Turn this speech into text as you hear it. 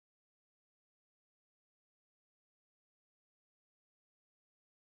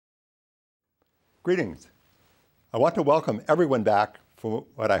Greetings. I want to welcome everyone back for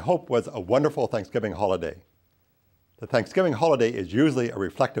what I hope was a wonderful Thanksgiving holiday. The Thanksgiving holiday is usually a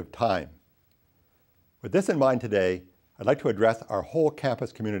reflective time. With this in mind today, I'd like to address our whole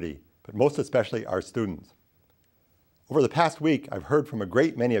campus community, but most especially our students. Over the past week, I've heard from a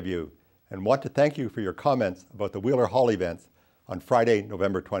great many of you and want to thank you for your comments about the Wheeler Hall events on Friday,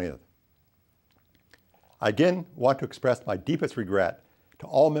 November 20th. I again want to express my deepest regret to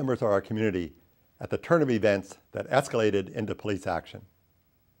all members of our community at the turn of events that escalated into police action.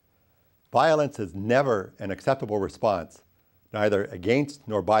 Violence is never an acceptable response, neither against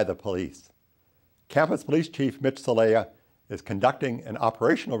nor by the police. Campus Police Chief Mitch Salea is conducting an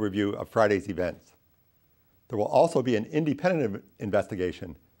operational review of Friday's events. There will also be an independent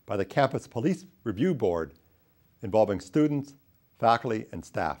investigation by the Campus Police Review Board involving students, faculty, and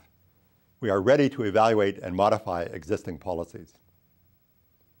staff. We are ready to evaluate and modify existing policies.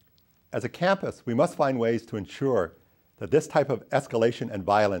 As a campus, we must find ways to ensure that this type of escalation and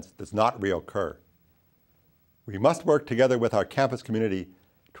violence does not reoccur. We must work together with our campus community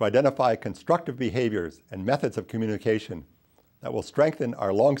to identify constructive behaviors and methods of communication that will strengthen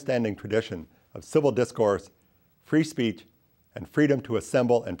our long-standing tradition of civil discourse, free speech, and freedom to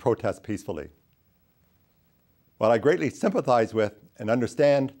assemble and protest peacefully. While I greatly sympathize with and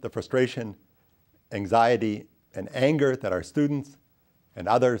understand the frustration, anxiety, and anger that our students and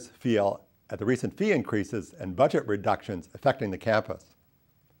others feel at the recent fee increases and budget reductions affecting the campus,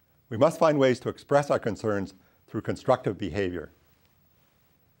 we must find ways to express our concerns through constructive behavior.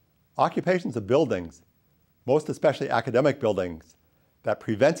 Occupations of buildings, most especially academic buildings, that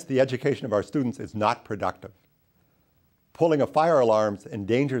prevents the education of our students is not productive. Pulling of fire alarms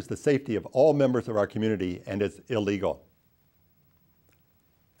endangers the safety of all members of our community and is illegal.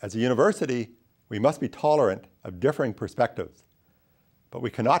 As a university, we must be tolerant of differing perspectives, but we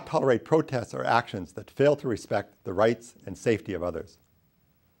cannot tolerate protests or actions that fail to respect the rights and safety of others.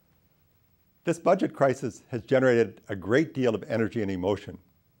 This budget crisis has generated a great deal of energy and emotion.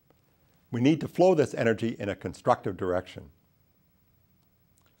 We need to flow this energy in a constructive direction.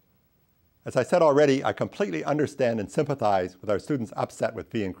 As I said already, I completely understand and sympathize with our students upset with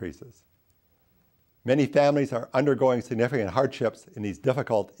fee increases. Many families are undergoing significant hardships in these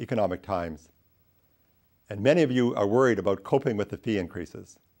difficult economic times, and many of you are worried about coping with the fee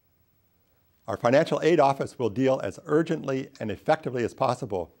increases. Our financial aid office will deal as urgently and effectively as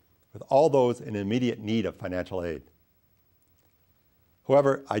possible with all those in immediate need of financial aid.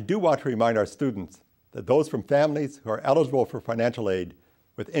 However, I do want to remind our students that those from families who are eligible for financial aid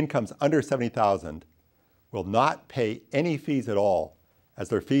with incomes under $70,000 will not pay any fees at all, as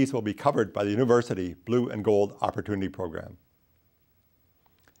their fees will be covered by the University Blue and Gold Opportunity Program.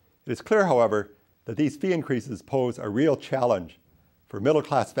 It is clear, however, that these fee increases pose a real challenge for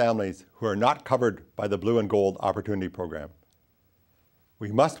middle-class families who are not covered by the Blue and Gold Opportunity Program.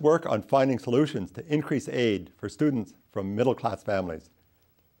 We must work on finding solutions to increase aid for students from middle-class families.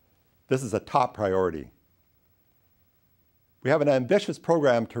 This is a top priority. We have an ambitious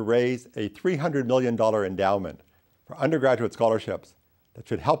program to raise a $300 million endowment for undergraduate scholarships that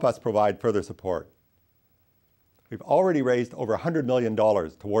should help us provide further support. We've already raised over $100 million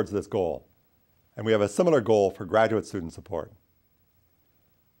towards this goal, and we have a similar goal for graduate student support.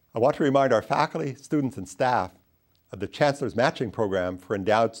 I want to remind our faculty, students, and staff of the Chancellor's Matching Program for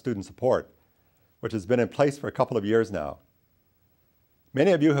Endowed Student Support, which has been in place for a couple of years now.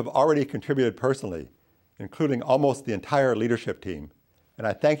 Many of you have already contributed personally, including almost the entire leadership team, and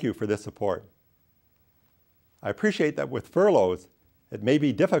I thank you for this support. I appreciate that with furloughs, it may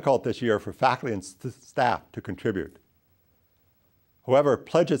be difficult this year for faculty and staff to contribute. However,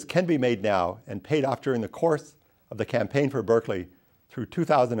 pledges can be made now and paid off during the course of the campaign for Berkeley through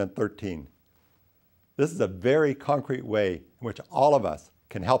 2013. This is a very concrete way in which all of us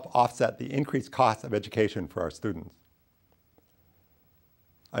can help offset the increased costs of education for our students.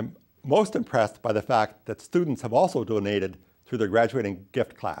 I'm most impressed by the fact that students have also donated through their graduating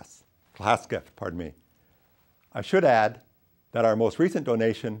gift class gift. I should add that our most recent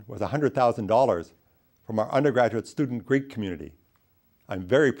donation was $100,000 from our undergraduate student Greek community. I'm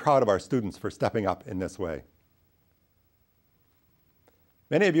very proud of our students for stepping up in this way.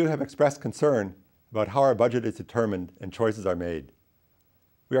 Many of you have expressed concern about how our budget is determined and choices are made.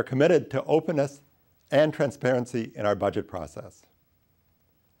 We are committed to openness and transparency in our budget process.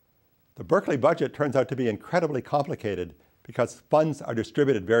 The Berkeley budget turns out to be incredibly complicated because funds are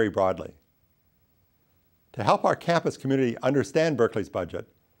distributed very broadly. To help our campus community understand Berkeley's budget,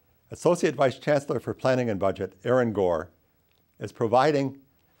 Associate Vice Chancellor for Planning and Budget, Aaron Gore, is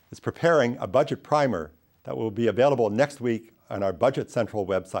preparing a budget primer that will be available next week on our Budget Central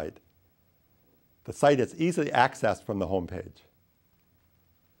website. The site is easily accessed from the homepage.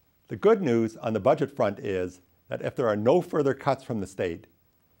 The good news on the budget front is that if there are no further cuts from the state,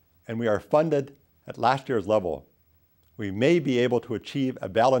 and we are funded at last year's level, we may be able to achieve a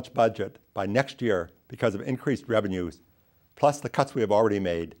balanced budget by next year because of increased revenues, plus the cuts we have already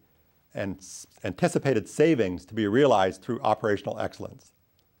made, and anticipated savings to be realized through operational excellence.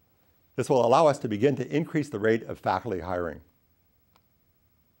 This will allow us to begin to increase the rate of faculty hiring.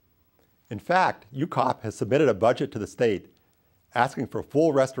 In fact, UCOP has submitted a budget to the state asking for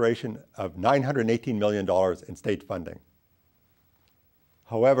full restoration of $918 million in state funding.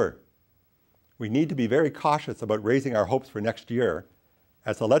 However, we need to be very cautious about raising our hopes for next year,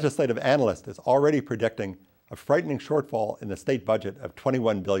 as the legislative analyst is already predicting a frightening shortfall in the state budget of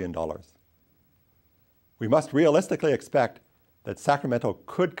 $21 billion. We must realistically expect that Sacramento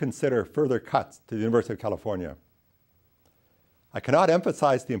could consider further cuts to the University of California. I cannot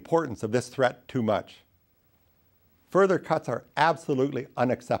emphasize the importance of this threat too much. Further cuts are absolutely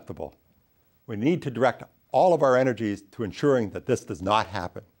unacceptable. We need to direct all of our energies to ensuring that this does not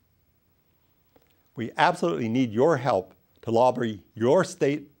happen. We absolutely need your help to lobby your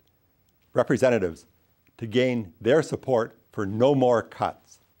state representatives to gain their support for no more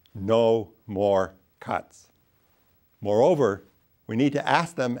cuts. No more cuts. Moreover, we need to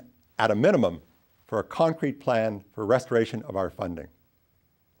ask them, at a minimum, for a concrete plan for restoration of our funding.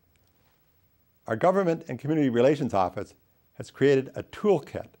 Our Government and Community Relations Office has created a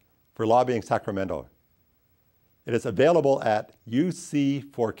toolkit for lobbying Sacramento. It is available at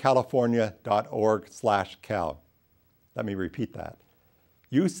ucforcalifornia.org/cal. Let me repeat that.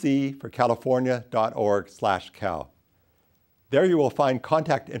 ucforcalifornia.org/cal. There you will find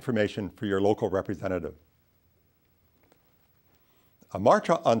contact information for your local representative. A march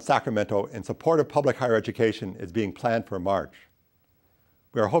on Sacramento in support of public higher education is being planned for March.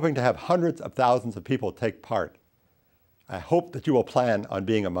 We are hoping to have hundreds of thousands of people take part. I hope that you will plan on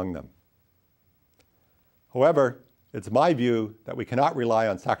being among them. However, it's my view that we cannot rely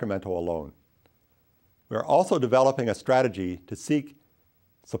on Sacramento alone. We are also developing a strategy to seek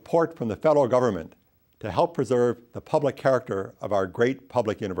support from the federal government to help preserve the public character of our great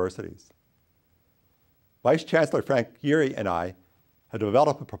public universities. Vice Chancellor Frank Yeary and I have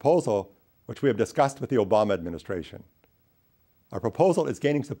developed a proposal which we have discussed with the Obama administration. Our proposal is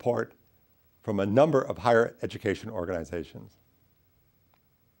gaining support from a number of higher education organizations.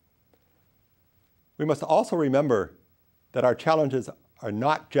 We must also remember that our challenges are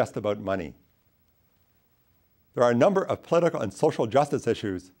not just about money. There are a number of political and social justice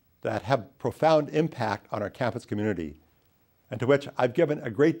issues that have profound impact on our campus community, and to which I've given a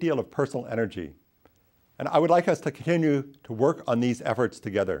great deal of personal energy. And I would like us to continue to work on these efforts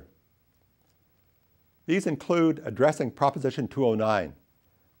together. These include addressing Proposition 209,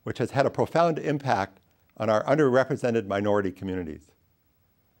 which has had a profound impact on our underrepresented minority communities.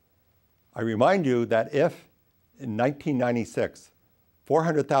 I remind you that if, in 1996,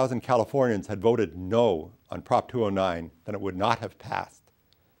 400,000 Californians had voted no on Prop 209, then it would not have passed.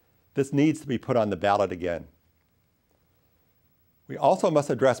 This needs to be put on the ballot again. We also must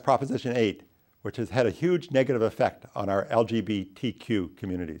address Proposition 8, which has had a huge negative effect on our LGBTQ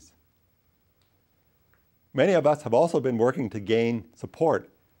communities. Many of us have also been working to gain support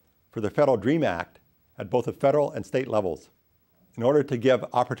for the Federal DREAM Act at both the federal and state levels in order to give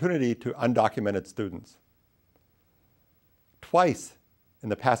opportunity to undocumented students. Twice in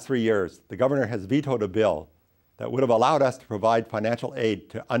the past 3 years, the governor has vetoed a bill that would have allowed us to provide financial aid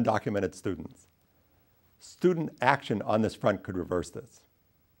to undocumented students. Student action on this front could reverse this.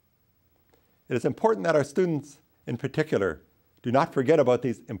 It is important that our students, in particular, do not forget about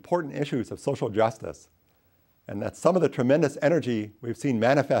these important issues of social justice, and that some of the tremendous energy we've seen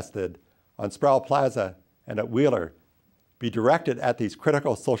manifested on Sproul Plaza and at Wheeler be directed at these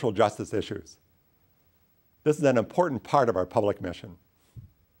critical social justice issues. This is an important part of our public mission.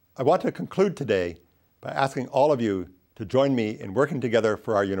 I want to conclude today by asking all of you to join me in working together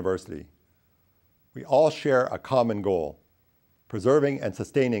for our university. We all share a common goal: preserving and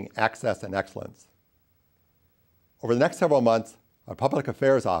sustaining access and excellence. Over the next several months, our Public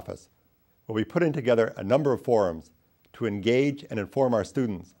Affairs Office will be putting together a number of forums to engage and inform our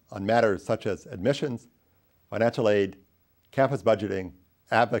students on matters such as admissions, financial aid, campus budgeting,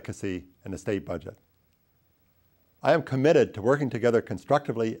 advocacy, and the state budget. I am committed to working together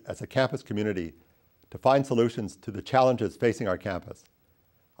constructively as a campus community to find solutions to the challenges facing our campus.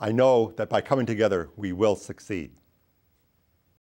 I know that by coming together, we will succeed.